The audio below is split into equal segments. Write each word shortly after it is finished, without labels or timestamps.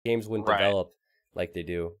games wouldn't Right. develop like they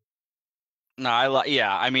do. No,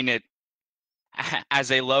 yeah. I mean, it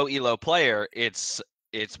as a low elo player,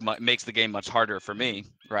 makes the game much harder for me,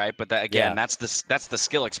 right? But that again, Yeah. that's the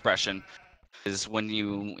skill expression is when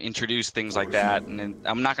you introduce things like that, and then,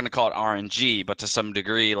 I'm not going to call it RNG, but to some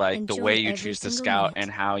degree, like the way you choose to scout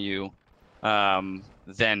and how you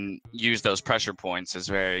then use those pressure points is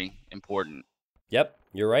very important. Yep,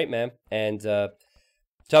 you're right, man. And so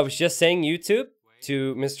I was just saying YouTube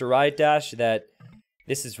to Mr. Riotdash that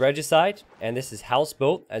this is Regicide and this is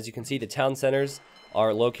Houseboat. As you can see, the town centers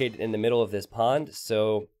are located in the middle of this pond,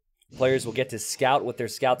 so players will get to scout with their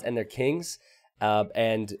scouts and their kings,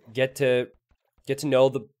 and get to know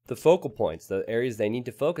the focal points, the areas they need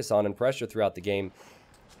to focus on and pressure throughout the game.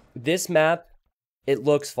 This map, it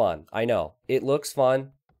looks fun. I know it looks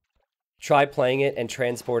fun. Try playing it and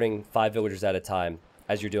transporting 5 villagers at a time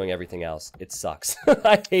as you're doing everything else. It sucks.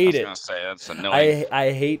 I hate it. I was gonna say that's annoying.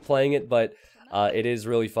 I hate playing it, but it is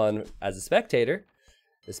really fun as a spectator,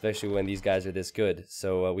 especially when these guys are this good.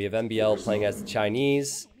 So we have MBL playing as the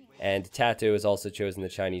Chinese, and Tatoh has also chosen the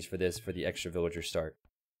Chinese for this, for the extra villager start.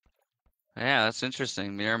 Yeah, that's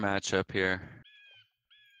interesting. Mirror matchup here.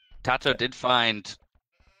 Tatoh did find,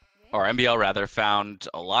 or MBL rather, found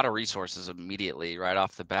a lot of resources immediately right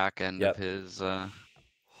off the back end of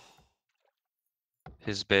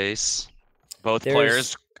his base. Both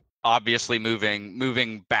players obviously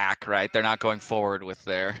moving back, right? They're not going forward with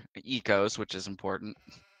their ecos, which is important.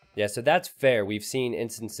 Yeah, so that's fair. We've seen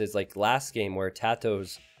instances like last game where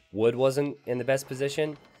Tato's wood wasn't in the best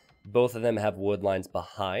position. Both of them have wood lines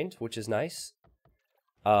behind, which is nice.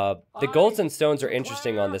 The golds and stones are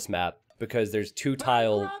interesting on this map because there's 2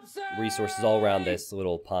 tile resources all around this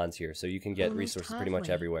little ponds here, so you can get resources pretty much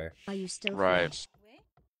everywhere. Are you still right?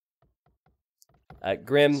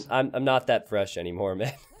 Grim, I'm not that fresh anymore,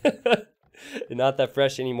 man. Not that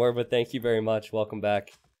fresh anymore, but thank you very much. Welcome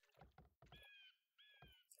back.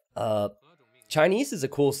 Chinese is a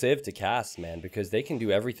cool civ to cast, man, because they can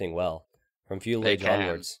do everything well from feudal age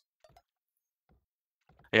onwards.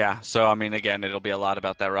 Yeah, so I mean, again, it'll be a lot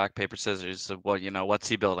about that rock, paper, scissors. So, well, you know, what's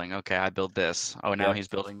he building? Okay, I build this. Oh, now he's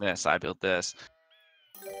building this. I built this.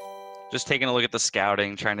 Just taking a look at the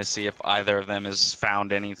scouting, trying to see if either of them has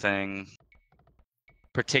found anything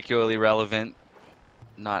particularly relevant.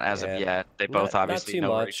 Not as of yet. They both obviously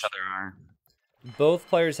know where each other are. Both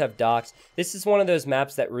players have docks. This is one of those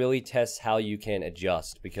maps that really tests how you can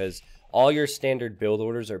adjust, because all your standard build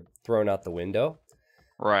orders are thrown out the window.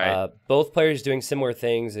 Right. Both players doing similar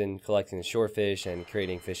things in collecting the shorefish and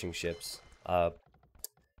creating fishing ships. I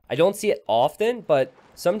don't see it often, but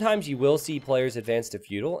sometimes you will see players advance to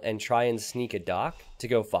feudal and try and sneak a dock to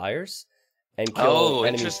go fires and kill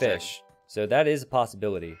enemy fish. So that is a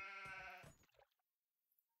possibility.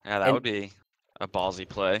 Yeah, that would be a ballsy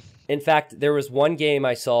play. In fact, there was one game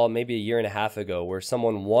I saw maybe a year and a half ago where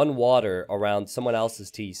someone won water around someone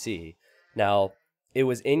else's TC. Now, it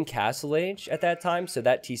was in Castle Age at that time, so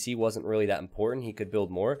that TC wasn't really that important. He could build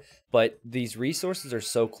more. But these resources are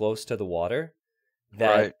so close to the water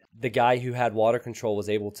that the guy who had water control was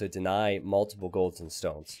able to deny multiple golds and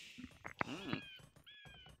stones.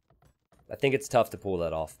 I think it's tough to pull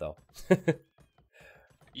that off, though.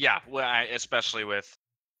 Yeah, well, especially with,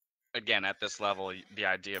 again, at this level, the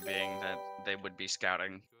idea being that they would be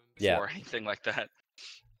scouting for anything like that.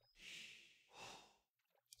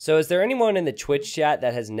 So is there anyone in the Twitch chat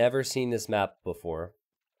that has never seen this map before?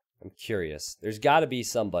 I'm curious. There's got to be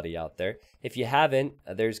somebody out there. If you haven't,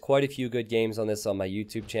 there's quite a few good games on this on my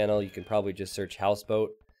YouTube channel. You can probably just search Houseboat.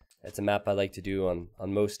 It's a map I like to do on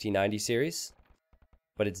most T90 series.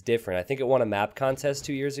 But it's different. I think it won a map contest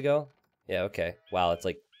 2 years ago. Yeah, okay. Wow, it's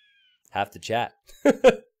like half the chat. Yeah,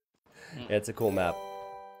 it's a cool map.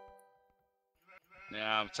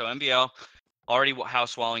 Yeah, so MBL already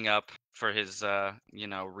house walling up for his, you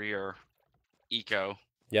know, rear eco.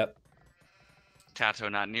 Yep.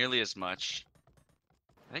 Tatoh not nearly as much.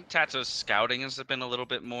 I think Tato's scouting has been a little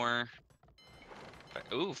bit more.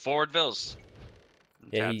 Ooh, forward vills.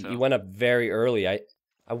 Yeah, he went up very early. I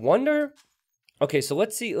wonder. Okay, so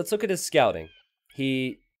let's see. Let's look at his scouting.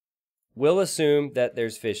 He will assume that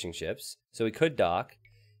there's fishing ships, so he could dock.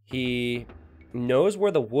 He knows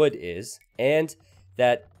where the wood is, and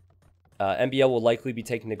that MBL will likely be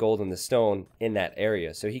taking the gold and the stone in that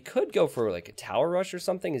area. So he could go for like a tower rush or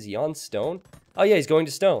something. Is he on stone? Oh yeah, he's going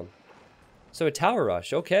to stone. So a tower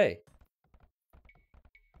rush, okay.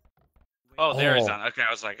 Oh, there he's on. Okay, I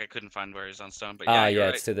was like, I couldn't find where he's on stone, but yeah, yeah,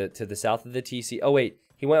 it's to the south of the TC. Oh wait,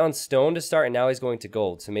 he went on stone to start, and now he's going to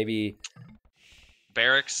gold. So maybe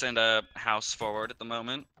barracks and a house forward at the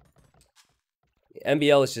moment.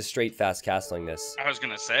 MBL is just straight fast castling this. I was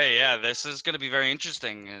gonna say, yeah, this is gonna be very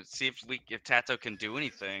interesting. See if Tatoh can do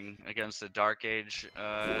anything against the Dark Age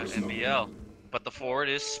MBL. But the forward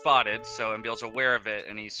is spotted, so MBL's aware of it,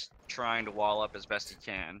 and he's trying to wall up as best he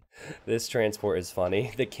can. This transport is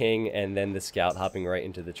funny. The king and then the scout hopping right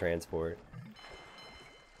into the transport.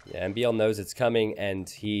 Yeah, MBL knows it's coming, and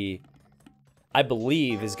he, I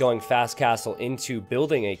believe, is going fast castle into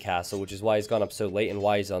building a castle, which is why he's gone up so late and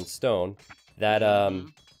why he's on stone. That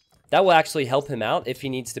that will actually help him out if he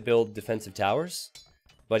needs to build defensive towers,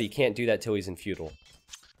 but he can't do that till he's in feudal.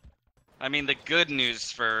 I mean, the good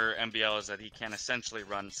news for MBL is that he can essentially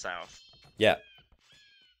run south. Yeah,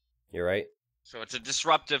 you're right. So it's a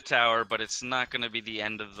disruptive tower, but it's not going to be the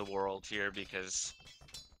end of the world here because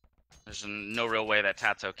there's no real way that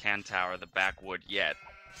Tatoh can tower the backwood yet.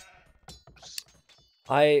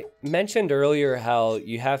 I mentioned earlier how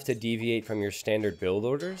you have to deviate from your standard build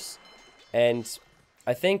orders, and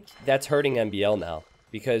I think that's hurting MBL now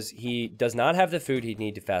because he does not have the food he'd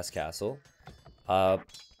need to fast castle,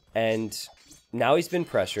 and now he's been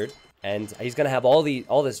pressured, and he's gonna have all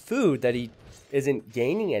this food that he isn't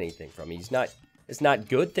gaining anything from. It's not a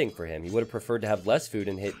good thing for him. He would have preferred to have less food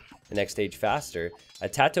and hit the next stage faster.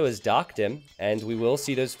 Tatoh has docked him, and we will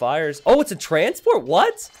see those fires. Oh, it's a transport.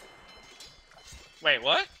 What? Wait,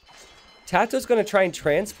 what? Tato's gonna try and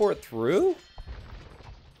transport through?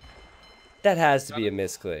 That has to be a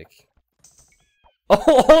misclick.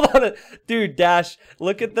 Oh, hold on. Dude, Dash,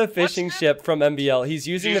 look at the fishing ship from MBL. He's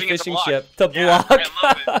using the fishing ship to block. Yeah,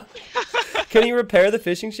 I love it. Can you repair the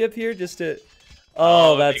fishing ship here just to...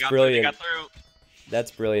 Oh, that's brilliant. That's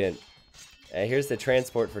brilliant. And here's the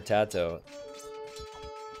transport for Tatoh.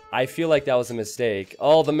 I feel like that was a mistake.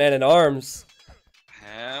 Oh, the man-at-arms.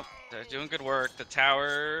 Yep, they're doing good work. The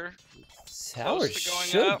tower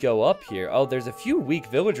should go up here. Oh, there's a few weak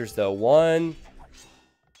villagers, though. One...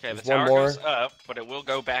 Okay, the tower goes up, but it will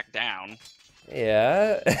go back down.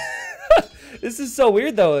 Yeah. This is so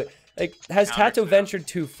weird, though. Like, has Tatoh ventured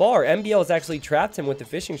too far? MBL has actually trapped him with the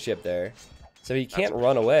fishing ship there. So he can't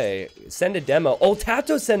run away. Send a demo. Oh,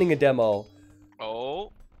 Tato's sending a demo.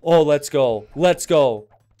 Oh. Oh, let's go. Let's go.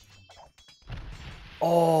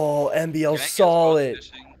 Oh, MBL saw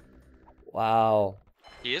it. Wow.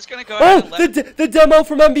 He is going to go ahead and let... the demo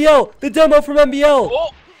from MBL. The demo from MBL. Oh.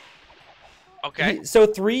 Okay. So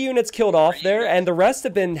 3 units killed off there, and the rest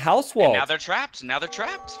have been house walled. And now they're trapped. Now they're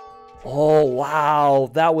trapped. Oh,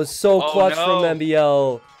 wow. That was so clutch from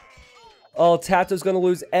MBL. Oh, Tato's going to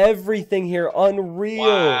lose everything here. Unreal.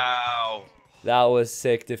 Wow. That was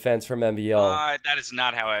sick defense from MBL. That is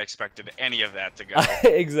not how I expected any of that to go.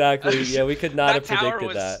 Exactly. Yeah, we could not have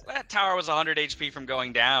predicted that. That tower was 100 HP from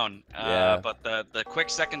going down. Yeah. But the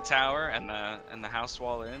quick second tower and the house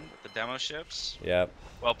wall in with the demo ships. Yep.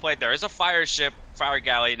 Well played. There is a fire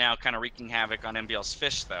galley now kind of wreaking havoc on MBL's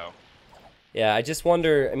fish, though. Yeah, I just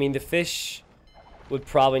wonder, I mean, the fish would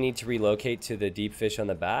probably need to relocate to the deep fish on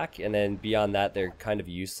the back, and then beyond that, they're kind of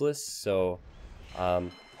useless, so,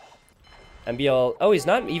 MBL, oh, he's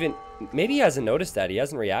not even, maybe he hasn't noticed that, he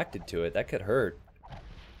hasn't reacted to it, that could hurt.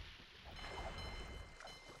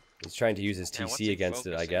 He's trying to use his TC against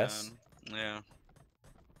it, I guess. Yeah.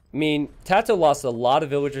 I mean, Tatoh lost a lot of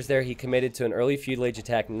villagers there. He committed to an early feudal age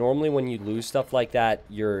attack. Normally, when you lose stuff like that,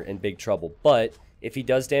 you're in big trouble. But if he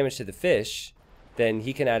does damage to the fish, then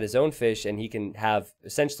he can add his own fish, and he can have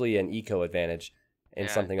essentially an eco advantage in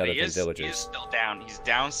something other than villagers. He is still down. He's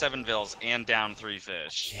down 7 vills and down 3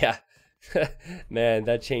 fish. Yeah. Man,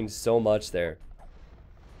 that changed so much there.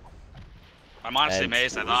 I'm honestly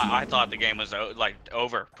amazed. I thought the game was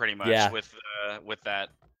over pretty much with that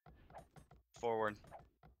forward.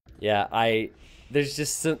 Yeah, there's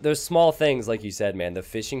just those small things, like you said, man. The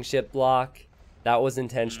fishing ship block, that was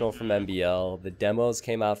intentional from MBL. The demos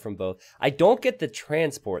came out from both. I don't get the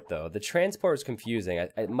transport, though. The transport is confusing.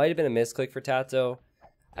 It might have been a misclick for Tatoh.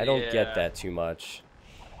 I don't get that too much.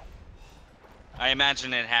 I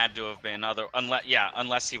imagine it had to have been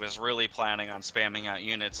unless he was really planning on spamming out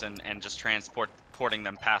units and just transporting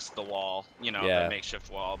them past the wall, the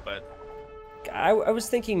makeshift wall, but... I was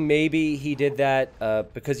thinking maybe he did that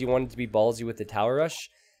because he wanted to be ballsy with the tower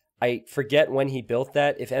rush. I forget when he built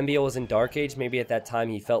that. If MBL was in Dark Age, maybe at that time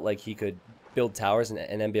he felt like he could build towers and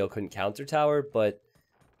MBL couldn't counter tower. But,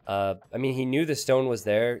 I mean, he knew the stone was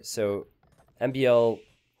there, so MBL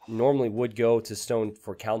normally would go to stone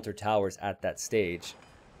for counter towers at that stage.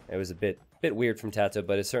 It was a bit weird from Tatoh,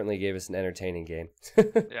 but it certainly gave us an entertaining game.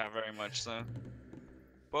 Yeah, very much so.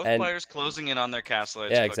 Both players closing in on their castle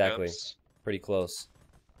edge. Yeah, exactly. Pretty close.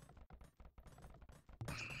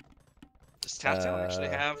 Does Tatoh actually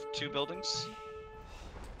have 2 buildings?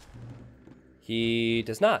 He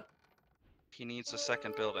does not. He needs a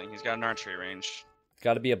second building. He's got an archery range.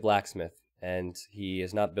 Got to be a blacksmith, and he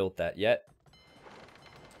has not built that yet.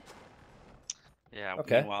 Yeah,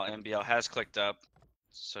 Okay. Meanwhile, MBL has clicked up.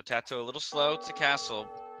 So Tatoh a little slow to castle.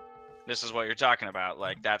 This is what you're talking about.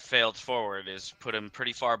 Like, that failed forward is put him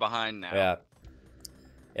pretty far behind now. Yeah.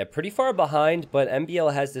 Yeah, pretty far behind, but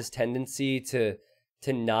MBL has this tendency to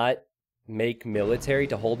not make military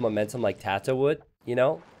to hold momentum like Tatoh would, you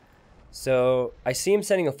know? So I see him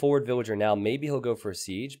sending a forward villager now. Maybe he'll go for a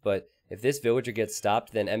siege, but if this villager gets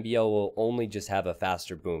stopped, then MBL will only just have a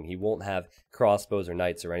faster boom. He won't have crossbows or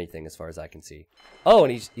knights or anything as far as I can see. Oh,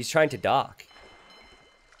 and he's trying to dock.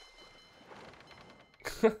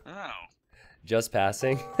 Oh. Just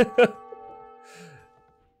passing.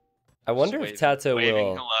 I wonder if Tatoh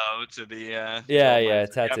will... hello to the... yeah,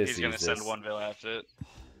 Tatoh yep, sees he's going to this. send one vill after it.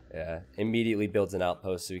 Yeah, immediately builds an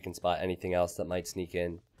outpost so he can spot anything else that might sneak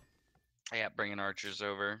in. Yeah, bringing archers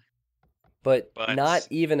over. But not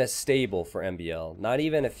even a stable for MBL. Not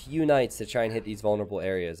even a few knights to try and hit these vulnerable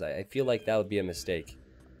areas. I feel like that would be a mistake.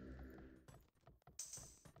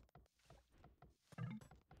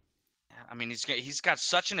 I mean, he's got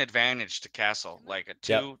such an advantage to castle, like a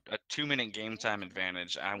 2-minute game time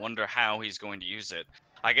advantage. I wonder how he's going to use it.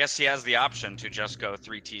 I guess he has the option to just go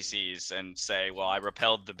 3 TCs and say, well, I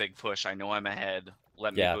repelled the big push. I know I'm ahead.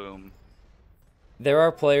 Let me boom. There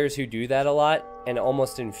are players who do that a lot, and it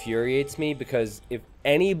almost infuriates me because if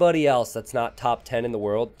anybody else that's not top 10 in the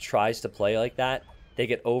world tries to play like that, they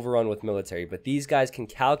get overrun with military. But these guys can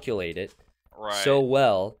calculate it so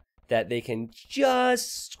well that they can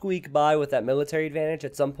just squeak by with that military advantage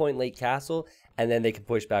at some point late castle, and then they can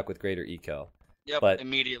push back with greater eco. Yep, but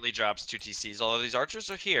immediately drops 2 TCs. Although these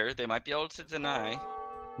archers are here, they might be able to deny.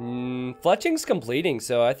 Fletching's completing,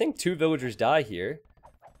 so I think 2 villagers die here.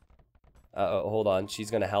 Hold on, she's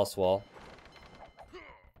gonna house wall.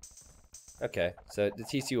 Okay, so the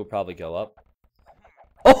TC will probably go up.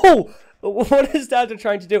 Oh! What is Tatoh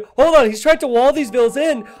trying to do? Hold on, he's trying to wall these vills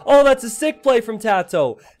in! Oh, that's a sick play from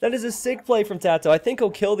Tatoh! That is a sick play from Tatoh. I think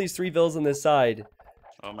he'll kill these 3 vills on this side.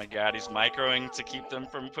 Oh my god, he's microing to keep them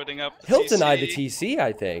from putting up the He'll TC. deny the TC,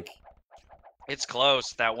 I think. It's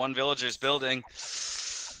close. That one villager's building.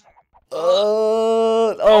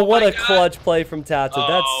 Oh, what a clutch play from Tatoh.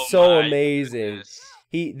 That's so amazing.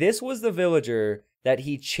 Goodness. This was the villager that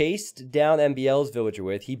he chased down MBL's villager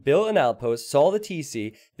with. He built an outpost, saw the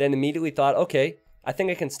TC, then immediately thought, okay, I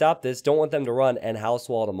think I can stop this. Don't want them to run, and house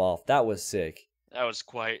walled him off. That was sick. That was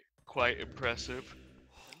quite impressive.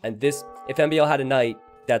 And this, if MBL had a knight,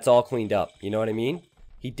 that's all cleaned up. You know what I mean?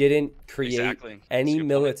 He didn't create any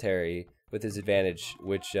military with his advantage,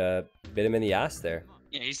 which bit him in the ass there.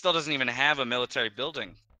 Yeah, he still doesn't even have a military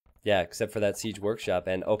building. Yeah, except for that siege workshop,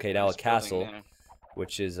 and okay, now a castle,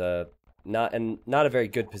 which is not a very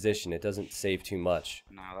good position. It doesn't save too much.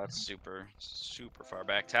 No, that's super far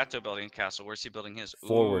back. Tatoh building a castle. Where's he building his?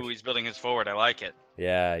 Forward. Ooh, he's building his forward. I like it.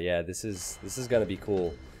 Yeah. This is gonna be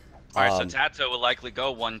cool. All right, so Tatoh will likely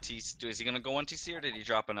go 1 TC. Is he gonna go 1 TC or did he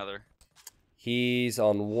drop another? He's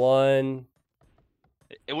on 1.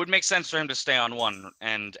 It would make sense for him to stay on 1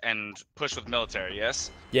 and push with military.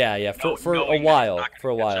 Yes. Yeah. For a while.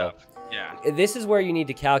 Yeah. This is where you need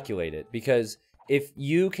to calculate it, because if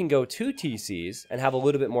you can go 2 TCs and have a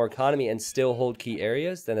little bit more economy and still hold key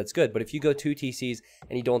areas, then it's good. But if you go 2 TCs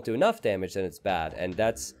and you don't do enough damage, then it's bad. And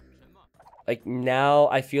that's, like, now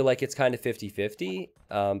I feel like it's kind of 50-50,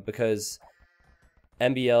 because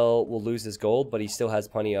MBL will lose his gold, but he still has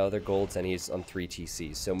plenty of other golds, and he's on 3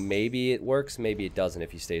 TCs. So maybe it works, maybe it doesn't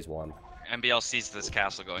if he stays 1. MBL sees this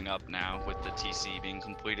castle going up now with the TC being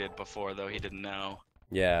completed before, though he didn't know.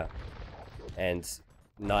 Yeah. And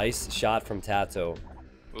nice shot from Tatoh.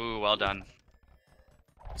 Ooh, well done.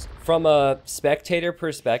 From a spectator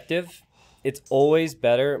perspective, it's always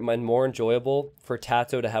better and more enjoyable for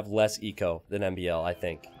Tatoh to have less eco than MBL, I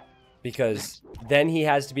think. Because then he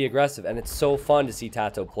has to be aggressive, and it's so fun to see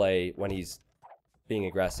Tatoh play when he's being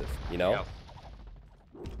aggressive, you know? Yep.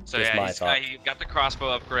 So yeah, he got the crossbow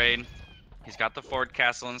upgrade. He's got the forward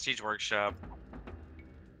castle and siege workshop.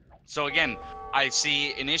 So again, I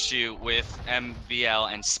see an issue with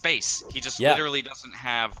MBL and space. He just literally doesn't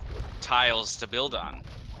have tiles to build on.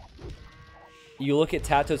 You look at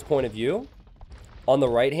Tatoh's point of view. On the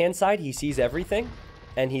right-hand side, he sees everything,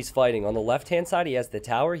 and he's fighting. On the left-hand side, he has the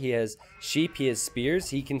tower, he has sheep, he has spears.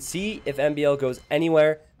 He can see if MBL goes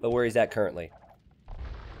anywhere but where he's at currently.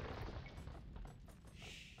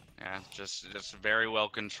 Yeah, just very well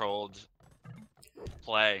controlled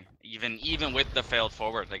play. Even with the failed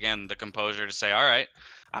forward, again, the composure to say, all right,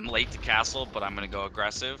 I'm late to castle, but I'm going to go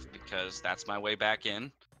aggressive because that's my way back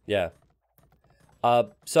in. Yeah.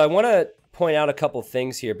 So I want to point out a couple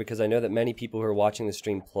things here because I know that many people who are watching the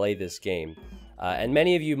stream play this game. And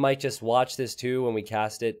many of you might just watch this too when we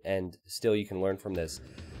cast it, and still you can learn from this.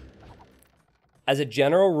 As a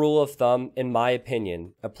general rule of thumb, in my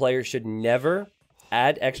opinion, a player should never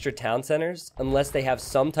add extra town centers unless they have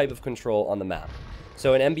some type of control on the map.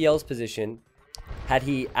 So in MBL's position, had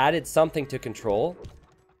he added something to control,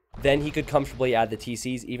 then he could comfortably add the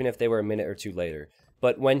TCs even if they were a minute or two later.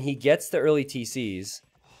 But when he gets the early TCs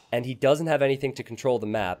and he doesn't have anything to control the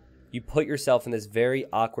map, you put yourself in this very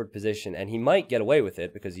awkward position, and he might get away with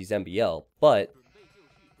it because he's MBL, but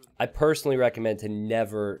I personally recommend to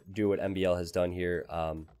never do what MBL has done here,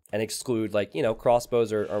 and exclude, like, you know,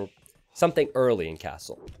 crossbows or something early in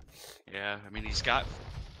castle. Yeah, I mean, he's got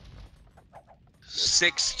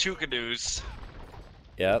 6 Chukadus.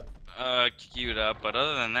 Yep. Queued up, but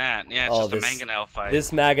other than that, yeah, it's just a Mangonel fight.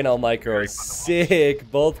 This Mangonel micro is sick.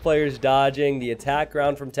 Both players dodging the attack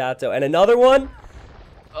round from Tatoh, and another one.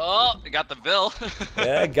 Oh, got the Vill.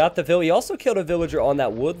 Yeah, got the Vill. He also killed a villager on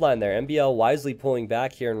that wood line there. MBL wisely pulling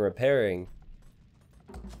back here and repairing.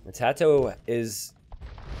 And Tatoh is...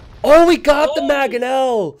 Oh, we got the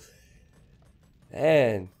Mangonel!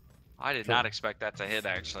 Man. I did not expect that to hit,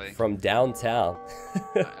 actually. From downtown.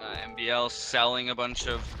 MBL selling a bunch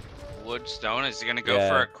of wood stone. Is he going to go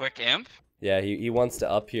for a quick imp? Yeah, he wants to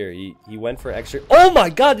up here. He went for extra... Oh my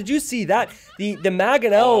god, did you see that? The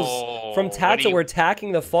Mangonels from Tatoh were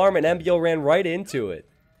attacking the farm, and MBL ran right into it.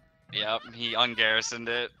 Yep, he ungarrisoned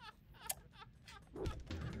it.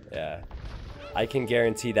 Yeah. I can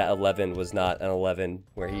guarantee that 11 was not an 11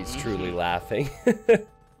 where he's truly laughing.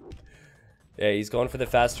 Yeah, he's going for the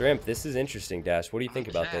faster imp. This is interesting, Dash. What do you think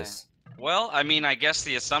about this? Well, I mean, I guess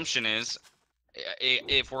the assumption is,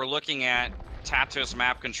 if we're looking at Tato's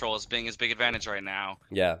map control as being his big advantage right now,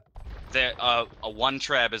 yeah, that a 1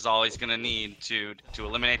 treb is all he's going to need to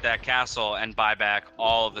eliminate that castle and buy back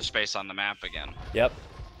all of the space on the map again. Yep.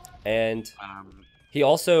 And he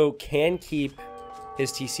also can keep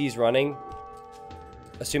his TCs running,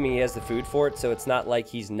 assuming he has the food for it, so it's not like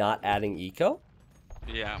he's not adding eco.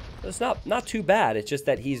 Yeah. It's not too bad. It's just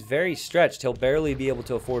that he's very stretched. He'll barely be able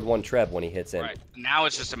to afford 1 treb when he hits in. Right. Now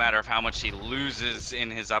it's just a matter of how much he loses in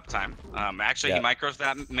his uptime. Actually, he micros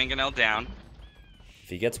that Mangonel down. If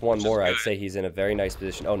he gets 1 more, I'd say he's in a very nice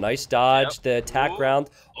position. Oh, nice dodge. The attack round.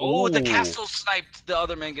 Oh, the castle sniped the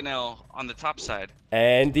other Mangonel on the top side.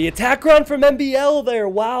 And the attack round from MBL there.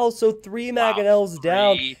 Wow, so 3 Mangonels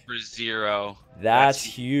down. 3 for 0. That's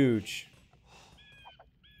huge.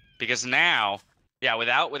 Because now... Yeah,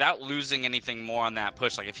 without losing anything more on that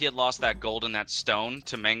push, like if he had lost that gold and that stone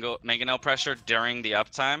to Mangonel pressure during the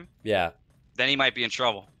uptime, yeah, then he might be in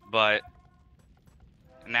trouble. But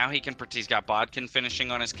now he's got Bodkin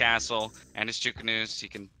finishing on his castle and his Chukanus. He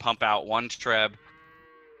can pump out 1 treb,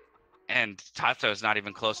 and Tato's not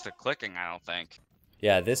even close to clicking, I don't think.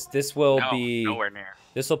 Yeah, this will be nowhere near.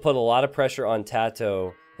 This will put a lot of pressure on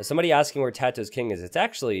Tatoh. Somebody asking where Tato's king is. It's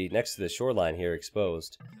actually next to the shoreline here,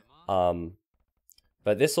 exposed.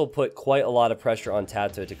 But this will put quite a lot of pressure on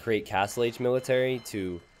Tatoh to create Castle Age military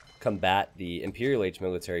to combat the Imperial Age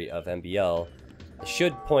military of MBL. I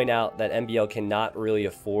should point out that MBL cannot really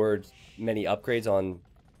afford many upgrades on,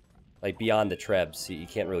 like, beyond the trebs. You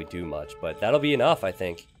can't really do much, but that'll be enough, I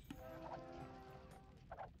think.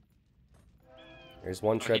 There's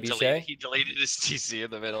 1 trebuchet. He deleted his TC in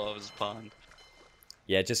the middle of his pond.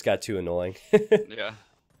 Yeah, it just got too annoying. Yeah.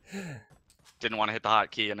 Didn't want to hit the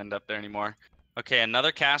hotkey and end up there anymore. Okay,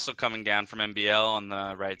 another castle coming down from MBL on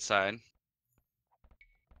the right side.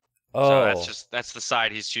 Oh. So that's the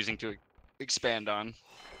side he's choosing to expand on.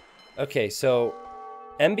 Okay, so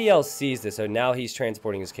MBL sees this, so now he's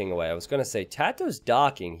transporting his king away. I was going to say, Tato's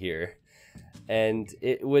docking here, and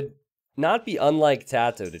it would not be unlike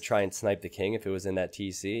Tatoh to try and snipe the king if it was in that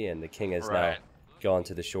TC, and the king has now gone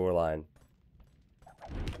to the shoreline.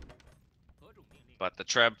 But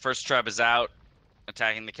the first treb is out,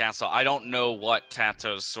 attacking the castle. I don't know what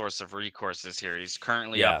Tato's source of recourse is here. He's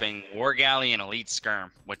currently upping War Galley and Elite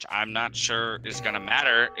Skirm, which I'm not sure is going to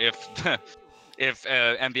matter if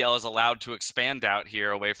MBL is allowed to expand out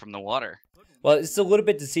here away from the water. Well, it's a little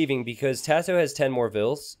bit deceiving because Tatoh has 10 more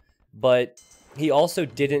vills, but he also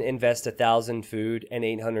didn't invest 1,000 food and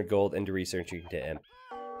 800 gold into researching to imp.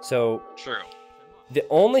 So true. The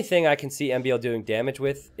only thing I can see MBL doing damage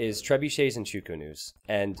with is trebuchets and Chukunus.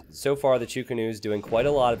 And so far, the Chukunus doing quite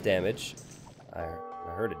a lot of damage. I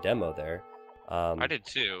heard a demo there. I did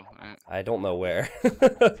too. I don't know where.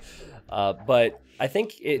 But I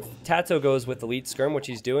think if Tatoh goes with Elite Skirm, which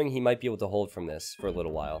he's doing, he might be able to hold from this for a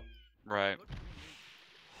little while. Right.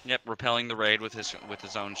 Yep, repelling the raid with his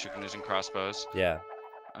own Shukanus and crossbows. Yeah.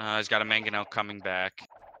 He's got a mangonel coming back.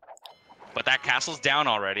 But that castle's down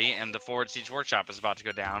already, and the forward siege workshop is about to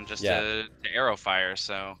go down just to arrow fire,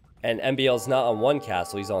 so... And MBL's not on one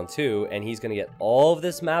castle, he's on two, and he's going to get all of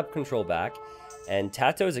this map control back. And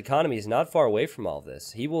Tato's economy is not far away from all of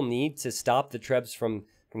this. He will need to stop the Trebs from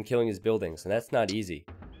killing his buildings, and that's not easy.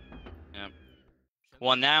 Yep.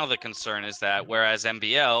 Well, now the concern is that whereas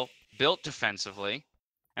MBL built defensively,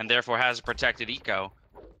 and therefore has a protected eco,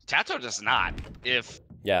 Tatoh does not.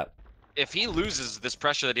 If he loses this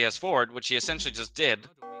pressure that he has forward, which he essentially just did,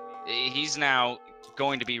 he's now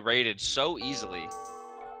going to be raided so easily.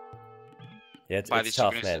 Yeah, it's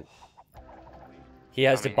tough, man. He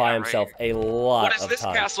has to buy himself a lot of time. What is this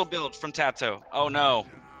castle build from Tatoh? Oh no.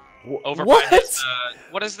 Over what? By his,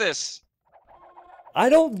 what is this? I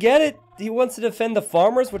don't get it. He wants to defend the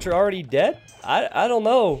farmers, which are already dead? I don't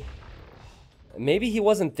know. Maybe he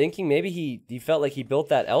wasn't thinking. Maybe he felt like he built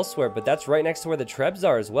that elsewhere, but that's right next to where the Trebs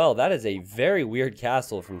are as well. That is a very weird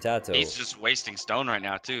castle from Tatoh. He's just wasting stone right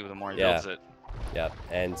now, too, the more he builds it. Yeah,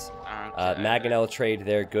 and Mangonel trade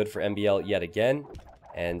there, good for MBL yet again.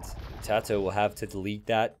 And Tatoh will have to delete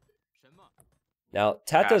that. Now,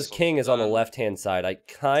 Tato's king is on the left-hand side. I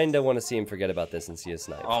kind of want to see him forget about this and see a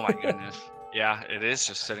snipe. Oh my goodness. Yeah, it is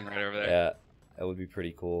just sitting right over there. Yeah, that would be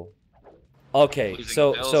pretty cool. Okay,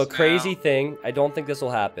 so a crazy thing. I don't think this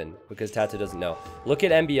will happen because Tatoh doesn't know. Look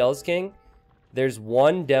at MBL's king. There's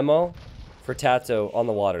one demo for Tatoh on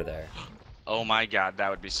the water there. Oh my god, that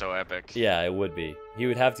would be so epic. Yeah, it would be. He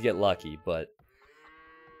would have to get lucky, but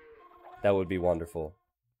that would be wonderful.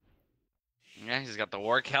 Yeah, he's got the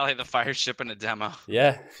war galley, the fire ship, and a demo.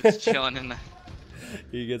 Yeah. Just chilling in the...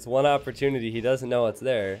 He gets one opportunity. He doesn't know it's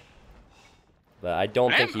there. But I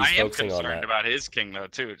don't think he's focusing on that. I am concerned about his king, though,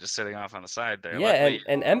 too, just sitting off on the side there. Yeah,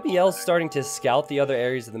 and MBL's starting to scout the other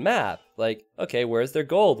areas of the map. Like, okay, where's their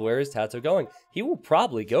gold? Where is Tatoh going? He will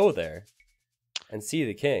probably go there and see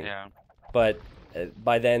the king. Yeah. But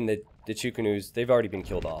by then, the Chukanus, they've already been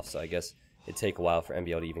killed off, so I guess it'd take a while for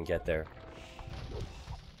MBL to even get there.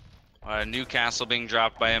 A new castle being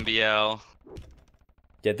dropped by MBL.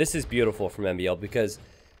 Yeah, this is beautiful from MBL because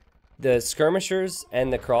the skirmishers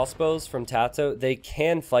and the crossbows from Tatoh, they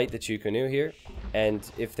can fight the Chukanu here. And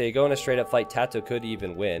if they go in a straight-up fight, Tatoh could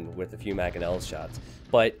even win with a few Mangonel shots.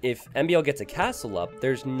 But if MBL gets a castle up,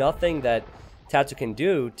 there's nothing that Tatoh can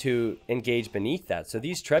do to engage beneath that. So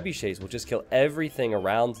these trebuchets will just kill everything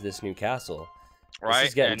around this new castle. Right, this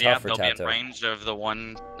is getting tough for they'll Tatoh. be in range of the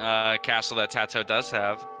one castle that Tatoh does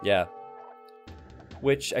have. Yeah.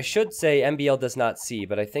 Which I should say MBL does not see,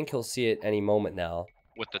 but I think he'll see it any moment now.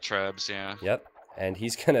 With the trebs, yeah. Yep, and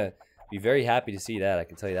he's gonna be very happy to see that, I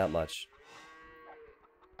can tell you that much.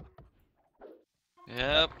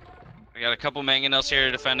 Yep. We got a couple Mangonels here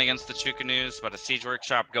to defend against the Chukanus, but a siege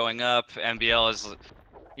workshop going up. MBL is,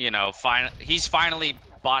 you know, he's finally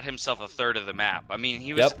bought himself a third of the map. I mean,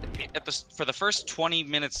 he was for the first 20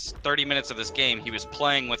 minutes, 30 minutes of this game, he was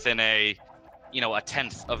playing within a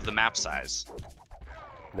tenth of the map size.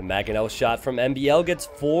 The Mangonel shot from MBL gets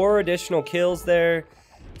 4 additional kills there.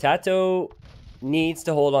 Tatoh needs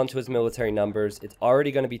to hold on to his military numbers. It's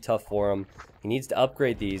already going to be tough for him. He needs to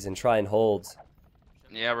upgrade these and try and hold.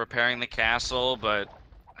 Yeah, repairing the castle, but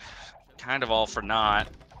kind of all for naught.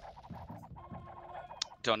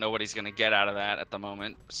 Don't know what he's going to get out of that at the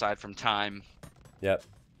moment, aside from time. Yep.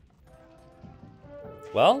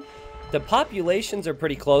 Well, the populations are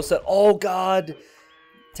pretty close. Oh, God!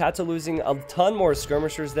 Tatoh losing a ton more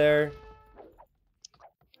skirmishers there.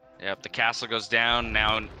 Yep, the castle goes down.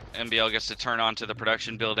 Now MBL gets to turn on to the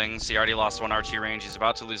production buildings. He already lost one archery range. He's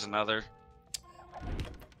about to lose another.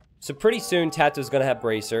 So pretty soon, Tatoh's going to have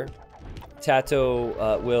Bracer.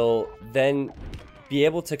 Tatoh will then be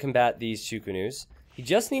able to combat these Chukanus. He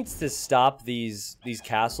just needs to stop these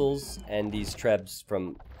castles and these trebs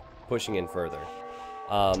from pushing in further.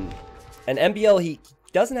 And MBL, he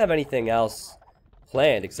doesn't have anything else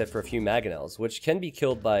planned except for a few Mangonels, which can be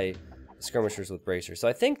killed by skirmishers with Bracer. So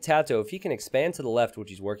I think Tatoh, if he can expand to the left, which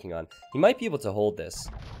he's working on, he might be able to hold this,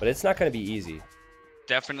 but it's not going to be easy.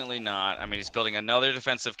 Definitely not. I mean, he's building another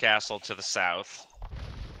defensive castle to the south,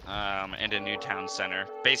 and a new town center.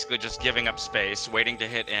 Basically just giving up space, waiting to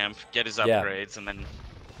hit Imp, get his upgrades, and then...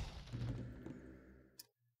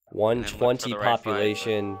 120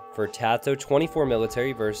 population for Tatoh, 24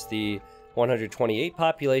 military versus the 128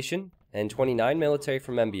 population. And 29 military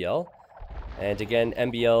from MBL. And again,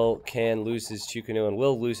 MBL can lose his Chukanu and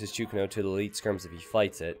will lose his Chukanu to the elite skirms if he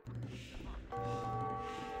fights it.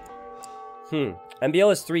 MBL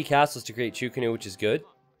has 3 castles to create Chukanu, which is good.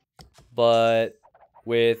 But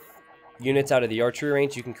with units out of the archery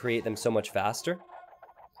range, you can create them so much faster.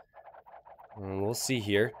 And we'll see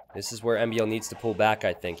here. This is where MBL needs to pull back,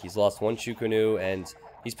 I think. He's lost one Chukunu, and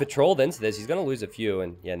he's patrolled into this. He's going to lose a few,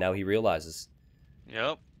 and yeah, now he realizes.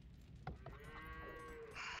 Yep.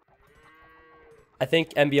 I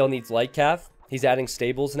think MBL needs light cav. He's adding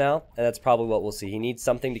stables now, and that's probably what we'll see. He needs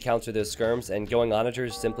something to counter those skirms, and going onager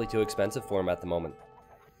is simply too expensive for him at the moment.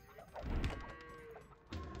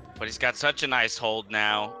 But he's got such a nice hold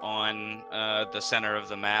now on the center of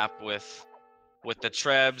the map with the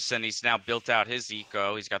trebs, and he's now built out his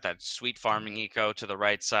eco. He's got that sweet farming eco to the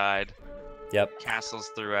right side. Yep.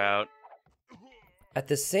 Castles throughout. At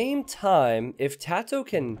the same time, if Tatoh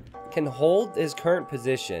can hold his current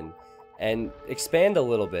position and expand a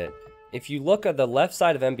little bit, if you look at the left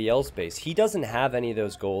side of MBL's base, he doesn't have any of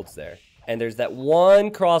those golds there. And there's that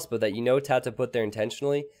one crossbow that you know Tatoh put there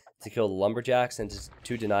intentionally to kill the lumberjacks and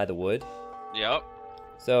to deny the wood. Yep.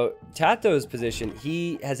 So Tato's position,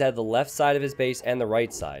 he has had the left side of his base and the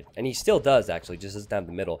right side. And he still does, actually, just doesn't have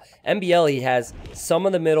the middle. MBL, he has some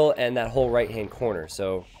of the middle and that whole right-hand corner.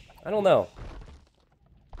 So, I don't know.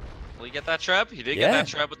 Will he get that treb? He did get that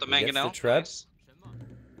treb with the mangonel. Gets the treb. Nice.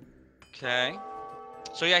 Okay.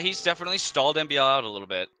 So yeah, he's definitely stalled MBL out a little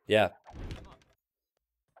bit. Yeah.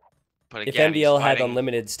 But If again, MBL had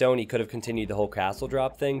unlimited stone, he could have continued the whole castle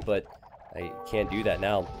drop thing, but I can't do that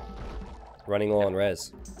now. Running low on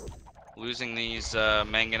res. Losing these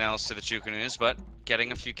mangonels to the Chukunus, but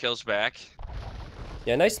getting a few kills back.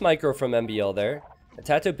 Yeah, nice micro from MBL there.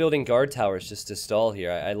 Tatoh building guard towers just to stall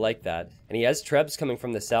here. I like that. And he has trebs coming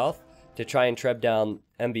from the south to try and treb down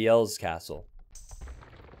MBL's castle.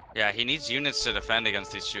 Yeah, he needs units to defend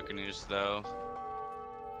against these Chukunus, though.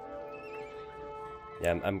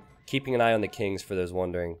 Yeah, I'm keeping an eye on the kings for those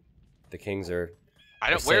wondering. The kings are.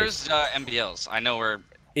 Where's MBL's? I know where.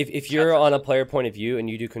 If you're on a player point of view and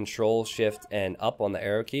you do control, shift, and up on the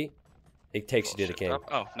arrow key, it takes you to the king. Up.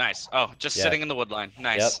 Oh, nice. Oh, just sitting in the wood line.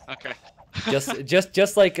 Nice. Yep. Okay.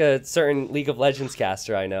 just like a certain League of Legends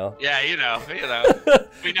caster I know. Yeah, you know.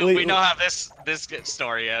 we know how this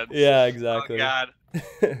story ends. Yeah, exactly. Oh God.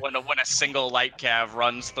 when a single light cav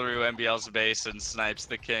runs through MBL's base and snipes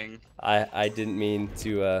the king. I didn't mean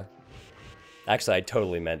to. Actually, I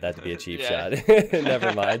totally meant that to be a cheap shot.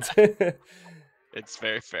 Never mind. It's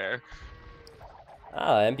very fair.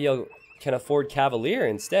 MBL can afford Cavalier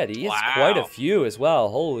instead. He has quite a few as well.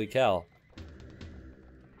 Holy cow.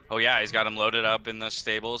 Oh yeah, he's got him loaded up in the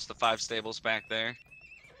stables, the 5 stables back there.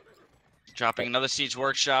 Dropping another siege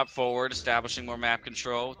workshop forward, establishing more map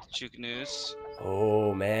control with the Chukunus.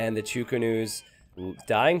 Oh man, the Chukunus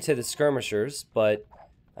dying to the skirmishers, but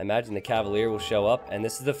I imagine the Cavalier will show up, and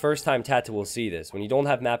this is the first time Tatoh will see this. When you don't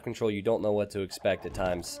have map control, you don't know what to expect at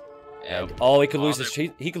times. Yeah. And he could lose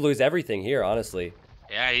he could lose everything here, honestly.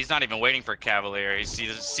 Yeah, he's not even waiting for Cavalier. He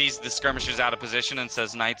sees the skirmishers out of position and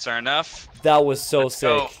says knights are enough. That was so sick.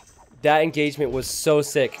 Go. That engagement was so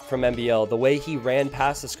sick from MBL. The way he ran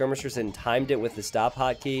past the skirmishers and timed it with the stop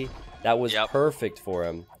hotkey, that was perfect for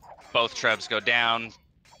him. Both trebs go down.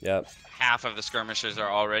 Yep. Half of the skirmishers are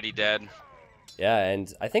already dead. Yeah,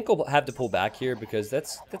 and I think we'll have to pull back here because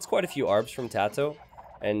that's quite a few ARBs from Tatoh,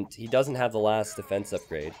 and he doesn't have the last defense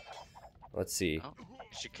upgrade. Let's see. Oh,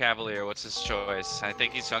 Cavalier, what's his choice? I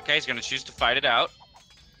think he's okay. He's going to choose to fight it out.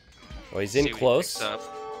 Well, he's in close.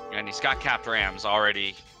 And he's got capped rams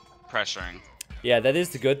already pressuring. Yeah, that is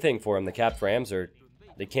the good thing for him. The capped rams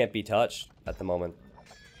they can't be touched at the moment.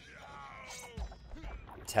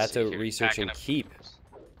 Tatoh researching keep.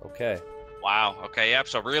 Okay. Wow. Okay. Yep.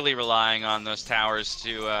 So really relying on those towers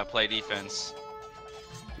to play defense.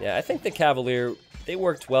 Yeah, I think the Cavalier, they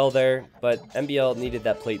worked well there, but MBL needed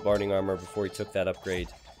that plate barding armor before he took that upgrade.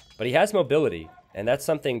 But he has mobility, and that's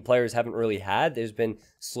something players haven't really had. There's been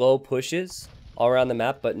slow pushes all around the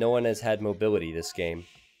map, but no one has had mobility this game.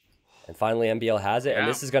 And finally, MBL has it, and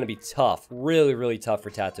this is going to be tough. Really, really tough for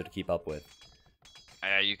Tatoh to keep up with.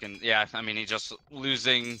 Yeah, I mean, he's just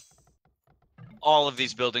losing all of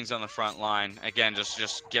these buildings on the front line. Again,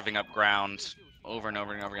 just giving up ground over and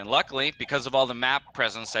over and over again. Luckily, because of all the map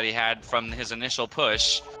presence that he had from his initial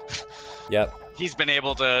push, he's been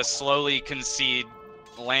able to slowly concede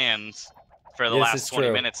land for the last 20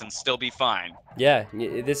 minutes and still be fine. Yeah,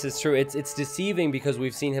 this is true. It's deceiving because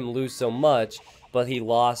we've seen him lose so much, but he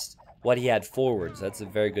lost what he had forwards. That's a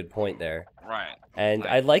very good point there. Right. And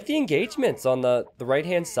I like the engagements on the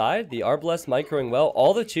right-hand side. The Arbalest microing well.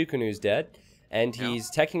 All the Chukunu's dead. And he's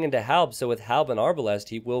teching into Halb, so with Halb and Arbalest,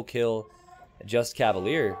 he will kill just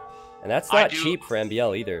Cavalier. And that's not cheap for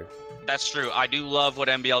MBL either. That's true. I do love what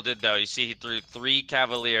MBL did, though. You see, he threw 3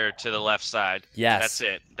 Cavalier to the left side. Yes. That's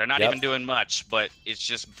it. They're not even doing much, but it's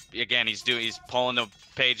just, again, he's pulling the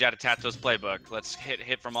page out of Tato's playbook. Let's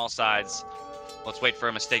hit from all sides. Let's wait for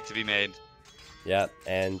a mistake to be made. Yeah,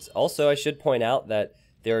 and also I should point out that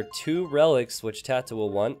there are 2 relics which Tatoh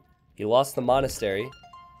will want. He lost the monastery,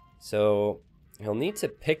 so he'll need to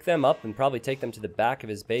pick them up and probably take them to the back of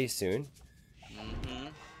his base soon.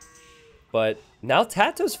 But now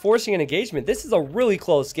Tato's forcing an engagement. This is a really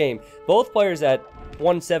close game. Both players at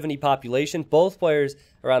 170 population. Both players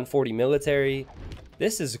around 40 military.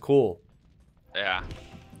 This is cool. Yeah.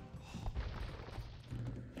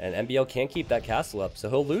 And MBL can't keep that castle up, so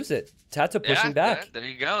he'll lose it. Tatoh pushing back. Yeah, there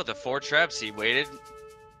you go. The 4 trebs. He waited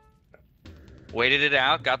it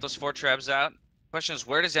out. Got those 4 trebs out. Question is,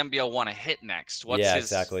 where does MBL want to hit next?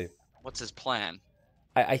 Exactly. What's his plan?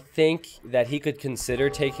 I think that he could consider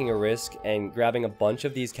taking a risk and grabbing a bunch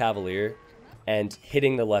of these Cavalier and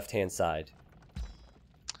hitting the left-hand side.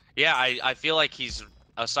 Yeah, I feel like he's,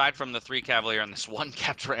 aside from the 3 Cavalier and this 1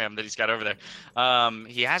 capped ram that he's got over there,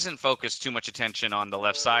 he hasn't focused too much attention on the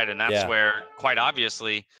left side, and that's where, quite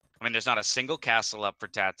obviously, I mean, there's not a single castle up for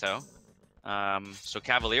Tatoh. So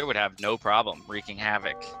Cavalier would have no problem wreaking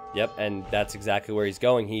havoc. Yep, and that's exactly where he's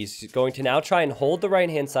going. He's going to now try and hold the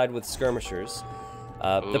right-hand side with skirmishers.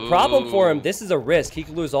 The problem for him, this is a risk. He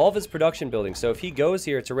could lose all of his production buildings. So if he goes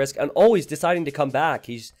here, it's a risk. And he's deciding to come back.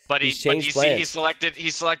 He's changed plans. He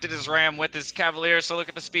selected his ram with his Cavalier. So look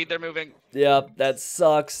at the speed they're moving. Yeah, that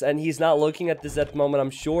sucks. And he's not looking at this at the moment, I'm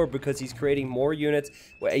sure, because he's creating more units.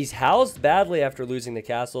 He's housed badly after losing the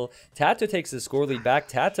castle. Tatoh takes the score lead back.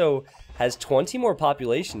 Tatoh has 20 more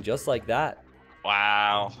population just like that.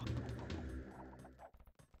 Wow.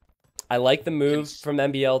 I like the move from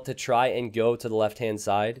MBL to try and go to the left-hand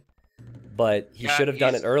side, but he should have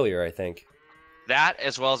done it earlier, I think. That,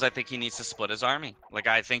 as well as I think he needs to split his army. Like,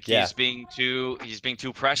 I think he's being too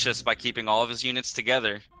precious by keeping all of his units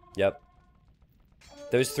together. Yep.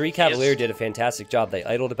 Those 3 Cavalier did a fantastic job. They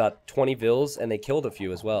idled about 20 vills, and they killed a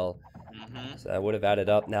few as well. So that would have added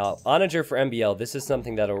up. Now, Onager for MBL, this is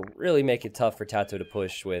something that'll really make it tough for Tatoh to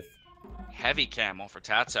push with. Heavy camel for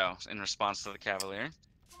Tatoh in response to the Cavalier.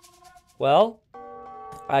 Well,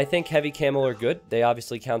 I think heavy camel are good. They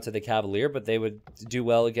obviously counter the Cavalier, but they would do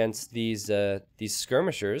well against these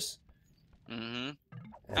skirmishers. And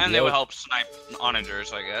they would help snipe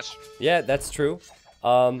onagers, I guess. Yeah, that's true.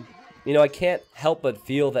 You know, I can't help but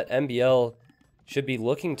feel that MBL should be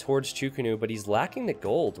looking towards Chukunu, but he's lacking the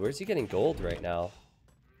gold. Where's he getting gold right now?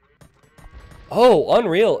 Oh,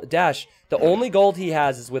 unreal. Dash. The only gold he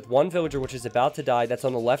has is with 1 villager, which is about to die. That's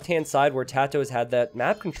on the left-hand side where Tatoh has had that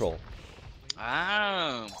map control.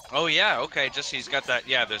 Oh yeah, okay, just he's got that,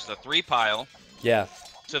 there's the 3 pile. Yeah.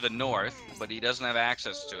 To the north, but he doesn't have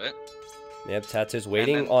access to it. Yep, Tato's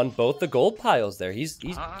waiting on both the gold piles there. He's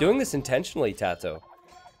doing this intentionally, Tatoh.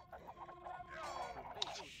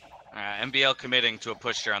 MBL committing to a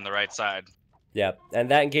push here on the right side. Yeah,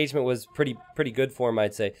 and that engagement was pretty good for him,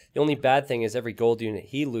 I'd say. The only bad thing is every gold unit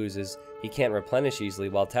he loses, he can't replenish easily,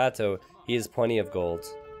 while Tatoh, he has plenty of gold.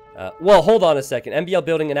 Well, hold on a second. MBL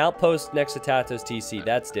building an outpost next to Tato's TC.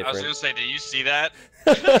 That's different. I was going to say, did you see that?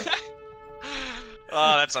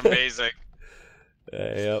 Oh, that's amazing.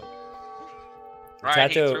 Yep.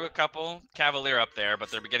 Right, Tatoh, he threw a couple Cavalier up there,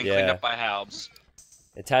 but they're getting cleaned up by Halbs.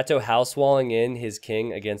 And Tatoh house walling in his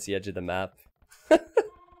king against the edge of the map.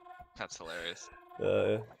 That's hilarious.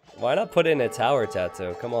 Why not put in a tower,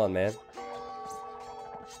 Tatoh? Come on, man.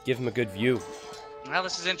 Give him a good view. Well,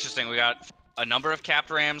 this is interesting. We got a number of capped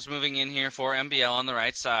rams moving in here for MBL on the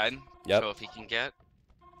right side. Yep. So if he can get...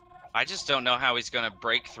 I just don't know how he's going to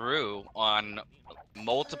break through on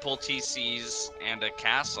multiple TCs and a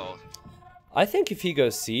castle. I think if he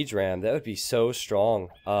goes siege ram, that would be so strong.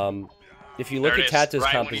 If you look at Tato's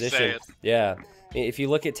composition, if you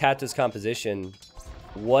look at Tato's composition,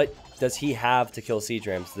 what does he have to kill siege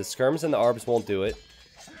rams? The skirms and the arbs won't do it.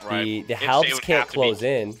 Right. The halbs can't close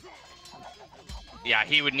in. Yeah,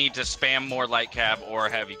 he would need to spam more light cab or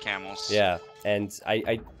heavy camels. Yeah, and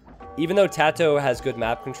I even though Tatoh has good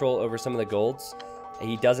map control over some of the golds,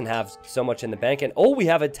 he doesn't have so much in the bank. And we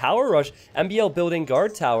have a tower rush. MBL building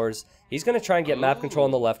guard towers. He's going to try and get map control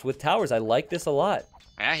on the left with towers. I like this a lot.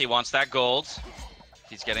 Yeah, he wants that gold.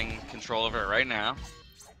 He's getting control over it right now.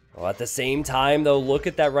 Well, at the same time, though, look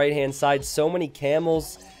at that right-hand side. So many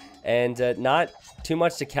camels and not too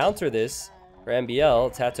much to counter this for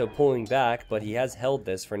MBL. Tatoh pulling back, but he has held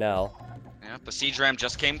this for now. Yeah, the siege ram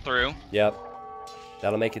just came through. Yep.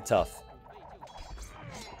 That'll make it tough.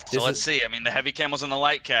 So let's see. I mean, the heavy camels and the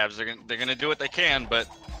light cabs, they're gonna do what they can, but...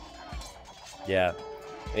 Yeah.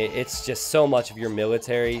 It's just so much of your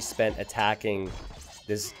military spent attacking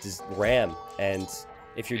this ram, and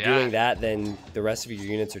if you're doing that, then the rest of your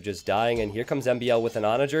units are just dying. And here comes MBL with an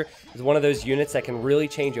onager. It's one of those units that can really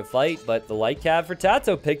change a fight, but the light cav for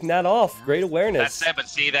Tatoh picking that off. Great awareness. That's it, but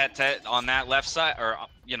see that on that left side, or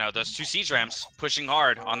you know, those 2 siege rams pushing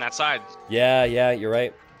hard on that side. Yeah, you're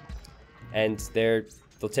right. And they'll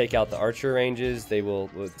take out the archer ranges. They will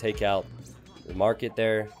take out the market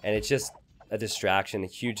there, and it's just a distraction, a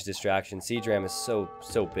huge distraction. Siege ram is so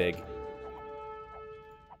big.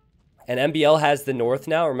 And MBL has the north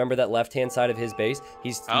now. Remember that left-hand side of his base?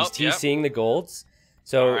 He's TCing the golds.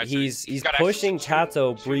 So right, he's got pushing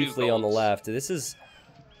Tatoh briefly on the left. This is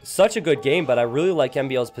such a good game, but I really like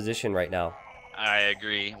MBL's position right now. I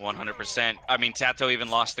agree 100%. I mean, Tatoh even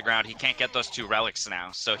lost the ground. He can't get those 2 relics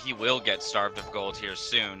now, so he will get starved of gold here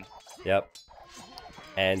soon. Yep.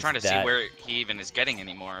 And I'm trying to see where he even is getting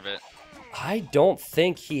any more of it. I don't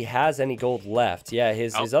think he has any gold left. Yeah,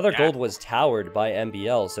 his other gold was towered by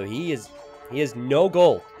MBL, so he has no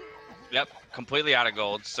gold. Yep, completely out of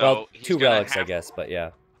gold. So well, 2 relics, I guess, but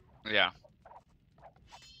yeah. Yeah.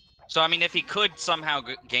 So I mean, if he could somehow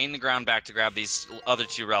gain the ground back to grab these other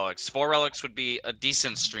 2 relics, 4 relics would be a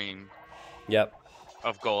decent stream. Yep.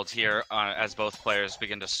 Of gold here as both players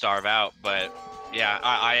begin to starve out. But yeah,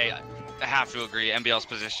 I have to agree. MBL's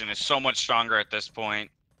position is so much stronger at this point.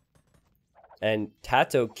 And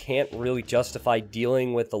Tatoh can't really justify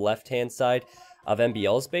dealing with the left-hand side of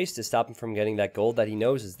MBL's base to stop him from getting that gold that he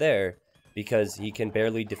knows is there, because he can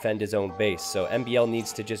barely defend his own base. So MBL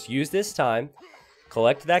needs to just use this time,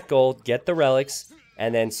 collect that gold, get the relics,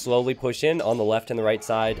 and then slowly push in on the left and the right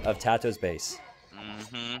side of Tatoh's base.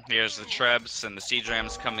 Here's the Trebs and the siege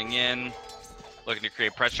rams coming in, looking to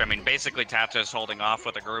create pressure. I mean, basically Tatoh's holding off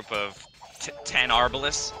with a group of 10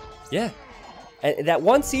 Arbalists. Yeah. And that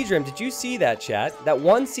one siege ram, did you see that, chat? That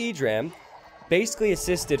one siege ram basically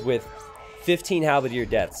assisted with 15 halberdier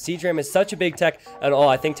deaths. Siege ram is such a big tech, and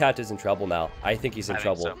I think Tatoh's in trouble now. I think he's in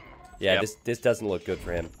trouble. So. Yeah, this doesn't look good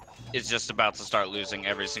for him. He's just about to start losing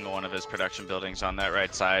every single one of his production buildings on that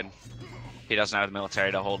right side. He doesn't have the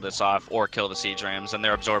military to hold this off or kill the siege rams, and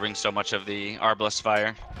they're absorbing so much of the Arbalest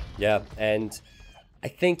fire. Yeah, and I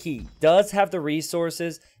think he does have the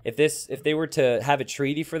resources. If they were to have a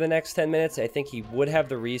treaty for the next 10 minutes, I think he would have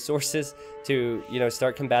the resources to,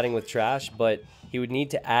 start combating with trash, but he would need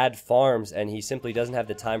to add farms, and he simply doesn't have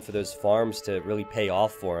the time for those farms to really pay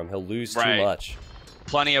off for him. He'll lose too much.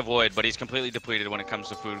 Plenty of wood, but he's completely depleted when it comes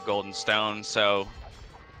to food, gold, and stone, so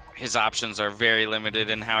his options are very limited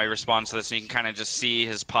in how he responds to this, and you can kind of just see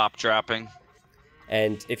his pop dropping.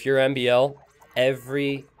 And if you're MBL,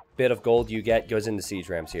 every bit of gold you get goes into siege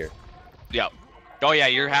rams here. Yep. Oh yeah,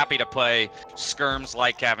 you're happy to play skirms,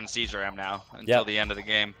 light cav, and siege ram now until the end of the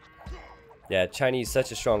game. Yeah, Chinese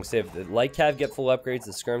such a strong civ. The light cav get full upgrades,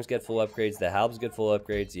 the skirms get full upgrades, the halbs get full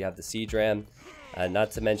upgrades. You have the siege ram,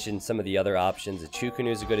 not to mention some of the other options. The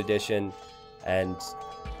Chukunu is a good addition, and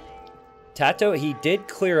Tatoh, he did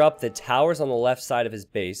clear up the towers on the left side of his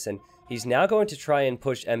base, and he's now going to try and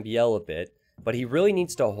push MBL a bit, but he really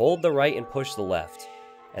needs to hold the right and push the left.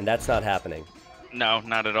 And that's not happening. No,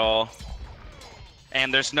 not at all.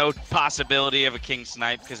 And there's no possibility of a king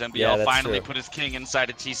snipe because MBL finally put his king inside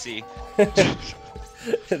a TC.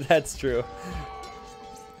 That's true.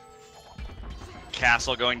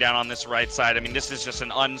 Castle going down on this right side. I mean, this is just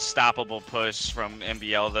an unstoppable push from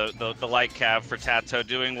MBL. The light cav for Tatoh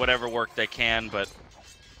doing whatever work they can, but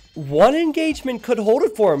one engagement could hold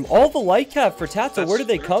it for him. All the light cav for Tatoh, where did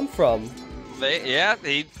they come from?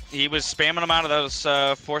 He was spamming them out of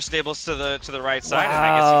those 4 stables to the right side, and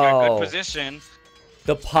I guess he got good position.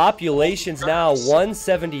 The population's now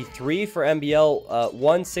 173 for MBL,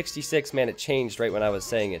 166. Man, it changed right when I was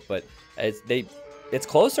saying it, but it's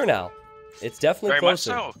closer now. It's definitely closer.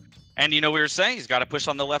 Very much so. And we were saying he's got to push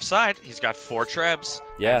on the left side. He's got 4 trebs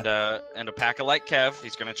and a pack of light kev.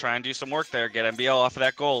 He's going to try and do some work there, get MBL off of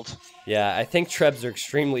that gold. Yeah, I think trebs are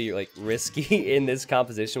extremely risky in this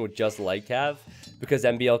composition with just light cav, because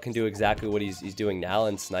MBL can do exactly what he's doing now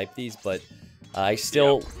and snipe these. But I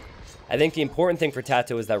think the important thing for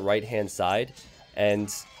Tatoh is that right-hand side, and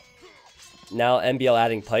now MBL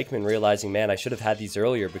adding pikemen, realizing, man, I should have had these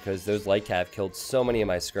earlier because those light cav killed so many of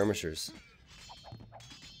my skirmishers.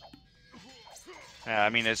 I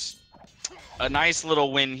mean, it's a nice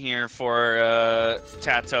little win here for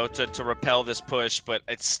Tatoh to repel this push, but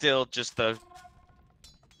it's still just the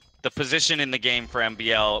position in the game for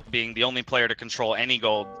MBL being the only player to control any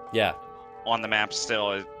gold on the map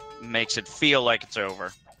still. It makes it feel like it's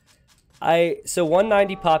over. So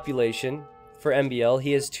 190 population for MBL.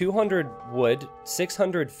 He has 200 wood,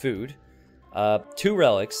 600 food. 2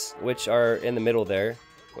 relics, which are in the middle there,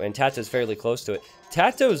 and Tato's fairly close to it.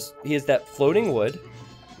 He has that floating wood.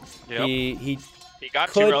 Yep. He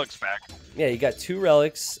got 2 relics back. Yeah, he got 2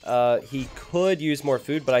 relics. He could use more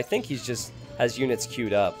food, but I think he's just has units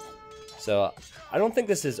queued up. So I don't think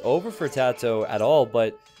this is over for Tatoh at all,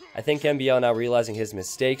 but I think MBL now realizing his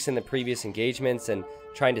mistakes in the previous engagements and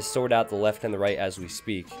trying to sort out the left and the right as we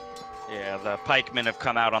speak. Yeah, the pikemen have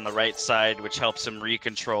come out on the right side, which helps him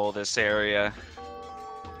recontrol this area.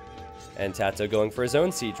 And Tatoh going for his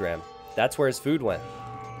own siege ram. That's where his food went.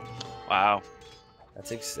 Wow.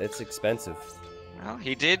 It's expensive. Well,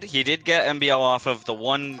 he did get MBL off of the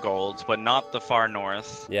 1 gold, but not the far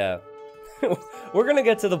north. Yeah. We're gonna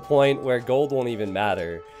get to the point where gold won't even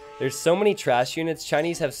matter. There's so many trash units.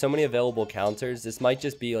 Chinese have so many available counters. This might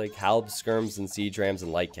just be like halb, skirms, and siege rams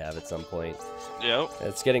and light cav at some point. Yep.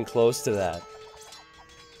 It's getting close to that.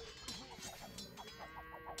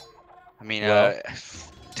 I mean,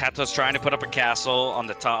 Tato's trying to put up a castle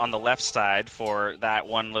on the left side for that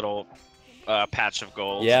one little patch of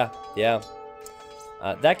gold. Yeah, yeah.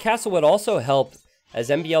 That castle would also help, as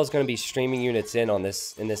MBL is going to be streaming units in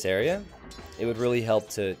this area. It would really help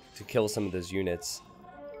to kill some of those units.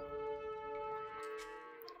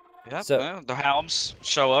 Yeah, so, well, the Helms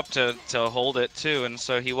show up to hold it too, and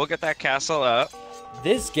so he will get that castle up.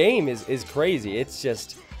 This game is crazy. It's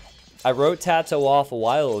just, I wrote Tatoh off a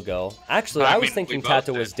while ago. Actually, I was thinking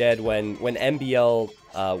Tatoh was dead when MBL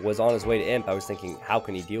was on his way to Imp. I was thinking, how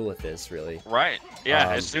can he deal with this, really? Right.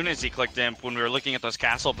 Yeah, as soon as he clicked Imp, when we were looking at those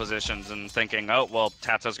castle positions and thinking, oh, well,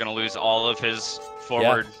 Tato's going to lose all of his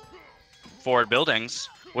forward buildings,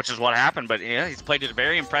 which is what happened. But yeah, he's played a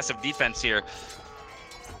very impressive defense here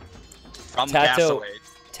from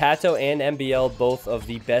Tatoh and MBL, both of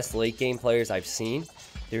the best late game players I've seen.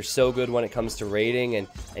 They're so good when it comes to raiding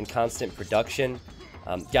and constant production.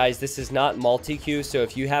 Guys, this is not multi-queue, so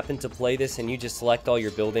if you happen to play this and you just select all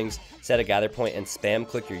your buildings, set a gather point, and spam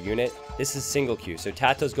click your unit, this is single queue. So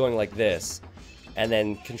Tato's going like this, and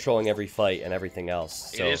then controlling every fight and everything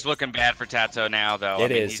else. So it is looking bad for Tatoh now, though.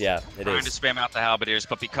 He's trying to spam out the halberdiers,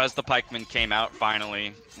 but because the pikemen came out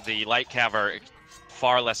finally, the light cav are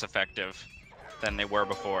far less effective than they were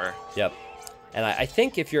before. Yep. And I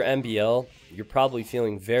think if you're MBL, you're probably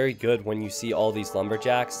feeling very good when you see all these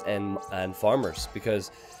lumberjacks and farmers, because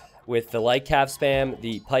with the light cav spam,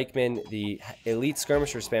 the pikemen, the elite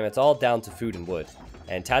skirmisher spam, it's all down to food and wood.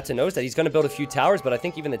 And Tatoh knows that. He's going to build a few towers, but I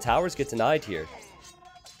think even the towers get denied here.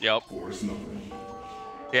 Yep.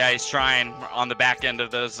 Yeah, he's trying on the back end of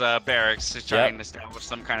those barracks. He's trying to establish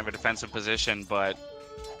some kind of a defensive position, but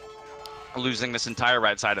losing this entire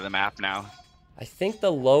right side of the map now. I think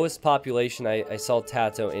the lowest population I saw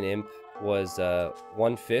Tatoh in Imp was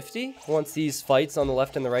 150 once these fights on the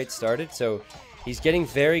left and the right started. So he's getting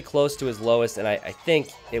very close to his lowest, and I think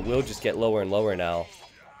it will just get lower and lower now.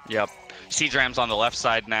 Yep. Siege Ram's on the left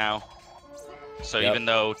side now. So even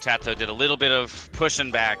though Tatoh did a little bit of pushing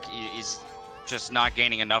back, he's just not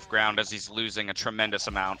gaining enough ground as he's losing a tremendous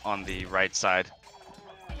amount on the right side.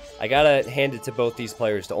 I gotta hand it to both these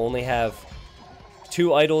players to only have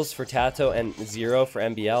 2 idols for Tatoh and 0 for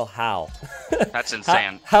MBL. How? That's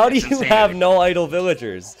insane. How do you have no idol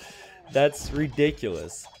villagers? That's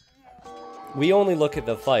ridiculous. We only look at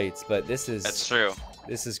the fights, but that's true.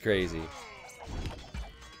 This is crazy.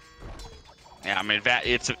 Yeah, I mean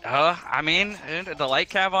the light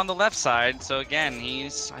cav on the left side. So again, he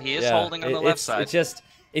is holding on the left side. It's just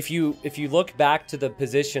if you look back to the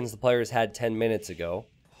positions the players had 10 minutes ago,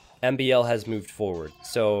 MBL has moved forward.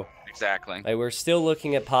 So exactly. Like, we're still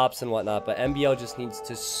looking at pops and whatnot, but MBL just needs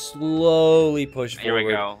to slowly push forward. Here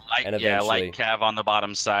we go. Light cav on the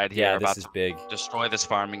bottom side here. Yeah, this is big. Destroy this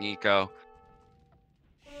farming eco.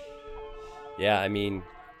 Yeah, I mean,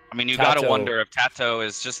 you gotta wonder if Tatoh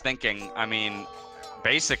is just thinking. I mean,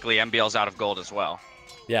 basically MBL's out of gold as well.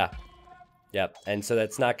 Yeah, yep. And so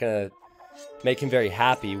that's not gonna make him very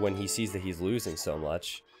happy when he sees that he's losing so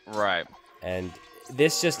much. Right. And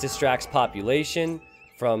this just distracts population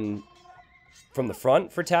from the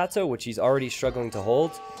front for Tatoh, which he's already struggling to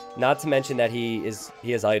hold. Not to mention that he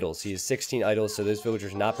has idols. He has 16 idols, so those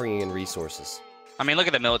villagers are not bringing in resources. I mean, look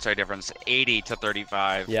at the military difference, 80 to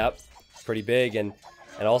 35. Yep, pretty big. And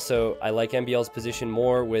also, I like MBL's position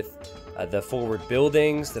more with the forward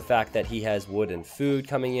buildings, the fact that he has wood and food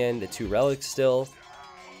coming in, the 2 relics still.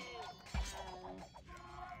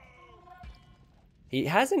 He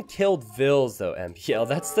hasn't killed Vills, though, MBL.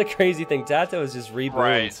 That's the crazy thing. Tatoh is just reborn.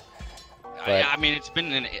 Right. I mean, it's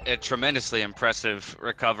been a tremendously impressive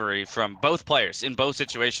recovery from both players in both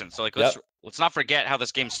situations. So, like, let's not forget how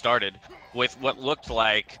this game started with what looked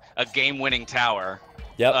like a game-winning tower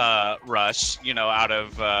rush, you know, out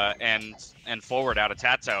of and forward out of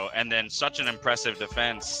Tatoh, and then such an impressive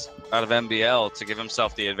defense out of MBL to give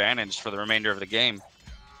himself the advantage for the remainder of the game.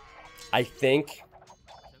 I think.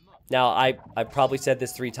 Now, I probably said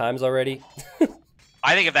this 3 times already.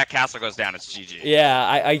 I think if that castle goes down, it's GG. Yeah,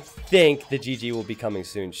 I think the GG will be coming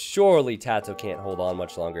soon. Surely Tatoh can't hold on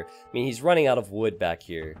much longer. I mean, he's running out of wood back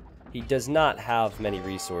here. He does not have many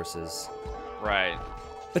resources. Right.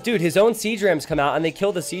 But dude, his own siege rams come out and they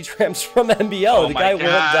kill the siege rams from MBL. Oh the guy God.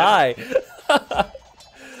 won't die.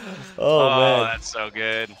 Oh man, that's so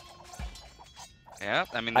good. Yeah,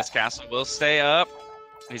 I mean, this castle will stay up.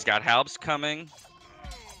 He's got Halbs coming.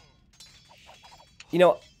 You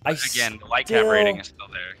know, Again, the light cap rating is still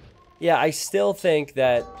there. Yeah, I still think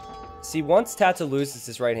that... See, once Tatoh loses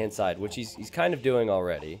his right-hand side, which he's kind of doing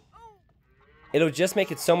already, it'll just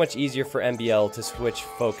make it so much easier for MBL to switch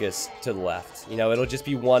focus to the left. You know, it'll just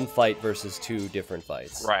be one fight versus 2 different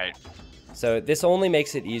fights. Right. So this only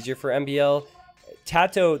makes it easier for MBL.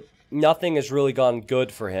 Tatoh, nothing has really gone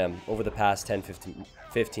good for him over the past 10,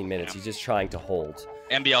 15 minutes. Yeah. He's just trying to hold.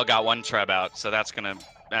 MBL got 1 treb out, so that's gonna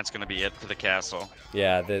be it for the castle.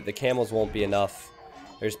 Yeah, the camels won't be enough.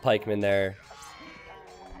 There's pikemen there.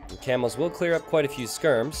 The camels will clear up quite a few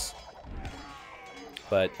skirms.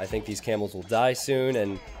 But I think these camels will die soon,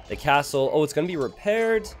 and the castle... Oh, it's going to be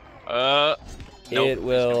repaired. Nope, it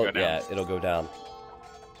will... Yeah, it'll go down.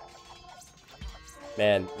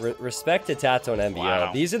 Man, respect to Tatoh and MBL.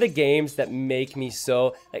 Wow. These are the games that make me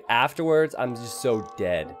so... Like, afterwards, I'm just so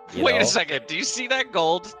dead. Wait a second. Do you see that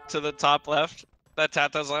gold to the top left that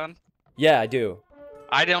Tatoh's on? Yeah, I do.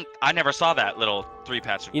 I never saw that little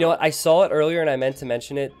 3-patch. You know what? I saw it earlier and I meant to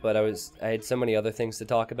mention it, but I had so many other things to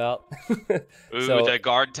talk about. Ooh, so, the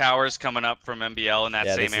guard towers coming up from MBL in that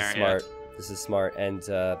same area. Yeah, this is smart. This is smart. And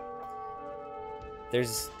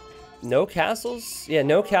there's no castles. Yeah,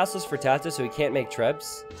 no castles for Tatoh, so he can't make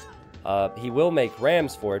trebs. He will make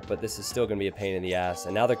rams for it, but this is still going to be a pain in the ass.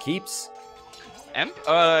 And now they're keeps.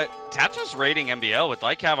 Tatoh's raiding MBL with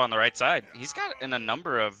Lycav on the right side. He's got in a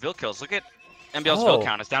number of Vil kills. Look at MBL's Vil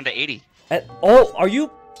count. It's down to 80. Are you...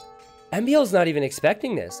 MBL's not even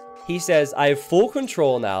expecting this. He says, I have full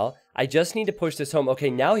control now. I just need to push this home. Okay,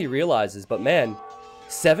 now he realizes, but man,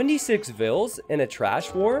 76 Vils in a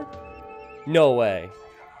trash war? No way.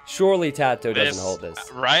 Surely Tatoh doesn't hold this.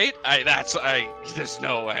 Right? There's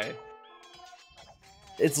no way.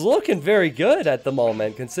 It's looking very good at the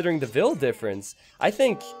moment, considering the Vil difference. I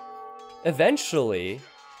think, eventually,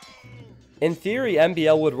 in theory,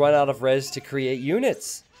 MBL would run out of res to create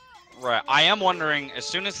units. Right. I am wondering, as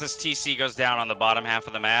soon as this TC goes down on the bottom half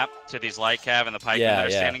of the map to these Lycav and the pikemen that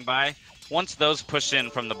are standing by, once those push in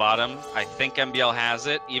from the bottom, I think MBL has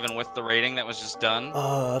it, even with the rating that was just done.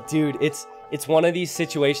 Oh, dude, it's one of these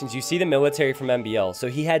situations. You see the military from MBL. So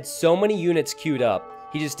he had so many units queued up.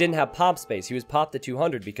 He just didn't have pop space. He was popped at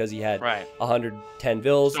 200 because he had 110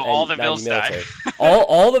 Vils and all the 90 Vils military. died.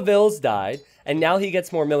 all the Vils died, and now he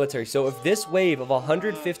gets more military. So if this wave of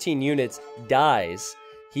 115 units dies,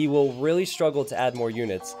 he will really struggle to add more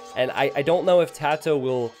units. And I don't know if Tatoh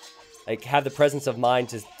will have the presence of mind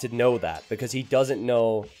to know that, because he doesn't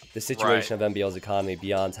know the situation of MBL's economy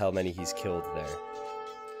beyond how many he's killed there.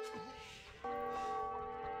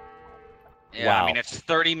 Yeah, wow. I mean, it's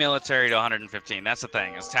 30 military to 115. That's the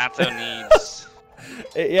thing, is Tatoh needs...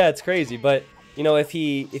 Yeah, it's crazy, but, you know, if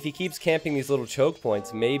he keeps camping these little choke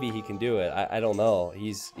points, maybe he can do it. I don't know.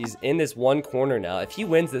 He's in this one corner now. If he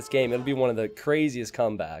wins this game, it'll be one of the craziest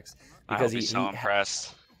comebacks. Because I'll be so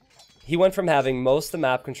impressed. He went from having most of the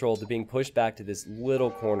map control to being pushed back to this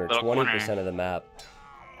little corner, 20% of the map.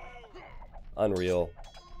 Unreal.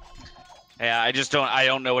 Yeah, I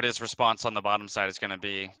don't know what his response on the bottom side is going to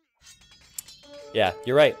be. Yeah,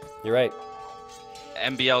 you're right. You're right.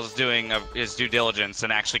 MBL's doing his due diligence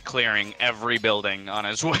and actually clearing every building on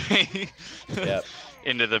his way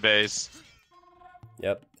into the base.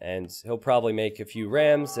 Yep, and he'll probably make a few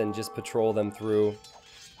rams and just patrol them through.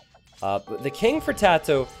 The king for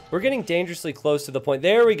Tatoh, we're getting dangerously close to the point.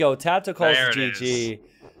 There we go. Tatoh calls GG.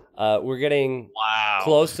 We're getting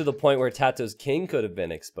close to the point where Tatoh's king could have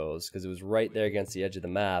been exposed because it was right there against the edge of the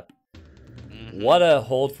map. What a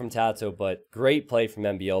hold from Tatoh, but great play from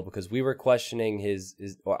MBL, because we were questioning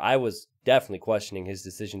or I was definitely questioning his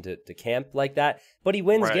decision to camp like that, but he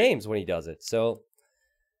wins games when he does it. So,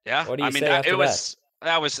 yeah, what do you say after that?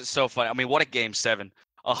 That was so funny. I mean, what a game 7.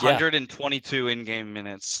 122 in-game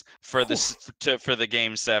minutes for the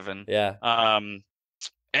game 7. Yeah.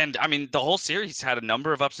 And I mean, the whole series had a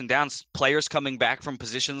number of ups and downs. Players coming back from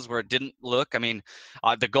positions where it didn't look. I mean,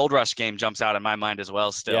 the Gold Rush game jumps out in my mind as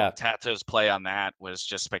well. Still, Tatoh's play on that was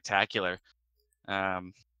just spectacular.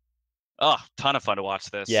 Oh, ton of fun to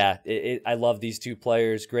watch this. Yeah, I love these two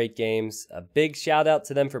players. Great games. A big shout out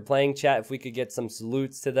to them for playing, chat. If we could get some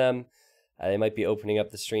salutes to them, they might be opening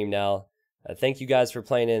up the stream now. Thank you guys for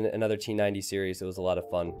playing in another T90 series. It was a lot of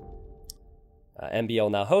fun. MBL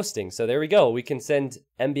now hosting. So there we go. We can send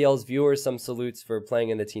MBL's viewers some salutes for playing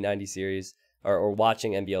in the T90 series or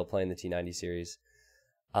watching MBL play in the T90 series.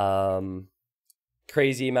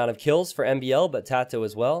 Crazy amount of kills for MBL, but Tatoh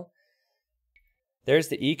as well. There's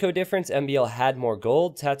the eco difference. MBL had more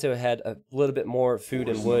gold. Tatoh had a little bit more food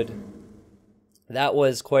and wood. That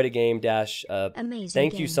was quite a game, Dash.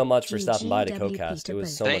 Thank you so much for stopping by to cocast. It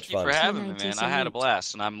was so much fun. Thank you for having me, man. I had a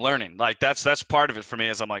blast, and I'm learning. Like that's part of it for me.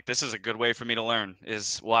 Is I'm like, this is a good way for me to learn.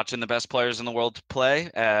 Is watching the best players in the world to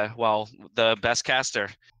play, while the best caster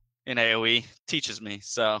in AoE teaches me.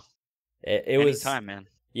 So it was time, man.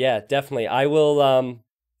 Yeah, definitely. I will.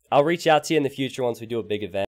 I'll reach out to you in the future once we do a big event.